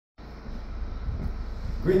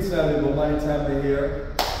Greetings family, Bomani Tyehimba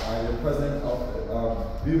here. The president of our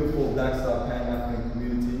beautiful Black Star Pan-African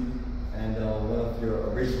community and one of your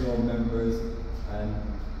original members and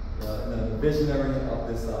the visionary of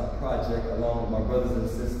this project, along with my brothers and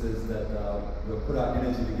sisters that will put our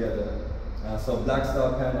energy together. So Black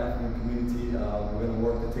Star Pan-African community, we're going to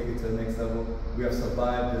work to take it to the next level. We have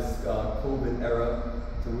survived this COVID era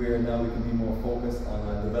to where now we can be more focused on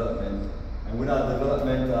our development. And with our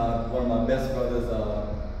development, one of my best brothers,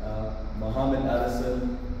 Mohammed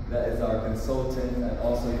Addison, that is our consultant, and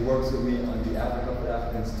also he works with me on the Africa for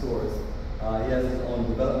Africans tours. He has his own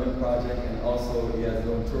development project, and also he has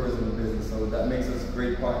his own tourism business, so that makes us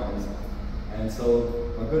great partners. And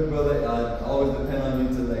so, my good brother, I always depend on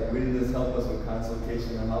you to really just help us with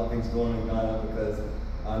consultation on how things going in Ghana, because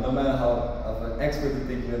no matter how of an expert you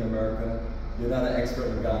think you're in America, you're not an expert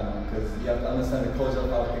in Ghana, because you have to understand the culture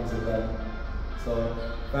of how things are done. So,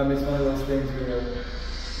 family, it's one of those things where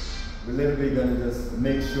we're literally going to just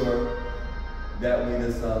make sure that we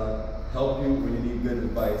just help you when you need good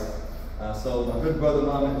advice. So my good brother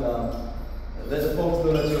Mohammed, let the folks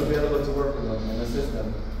know that you're available to work with them and assist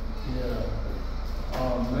them. Yeah.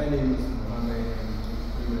 My name is Mohammed,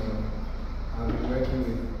 and I've been working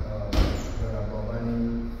with Brother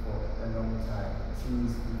Bomani for a long time,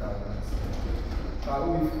 since 2007. But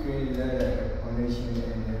we've created a connection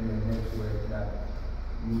and then a network that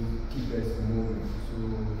will keep us moving. So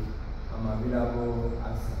I'm available,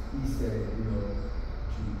 as he said, to help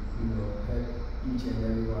each and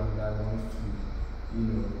everyone that wants to,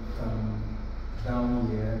 come down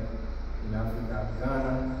here in Africa,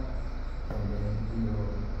 Ghana, and then,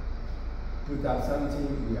 put up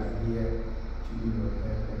something. We are here to, help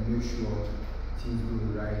and make sure things go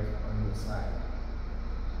right on your side.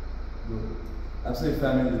 Good. Absolutely,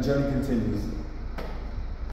 family. The journey continues.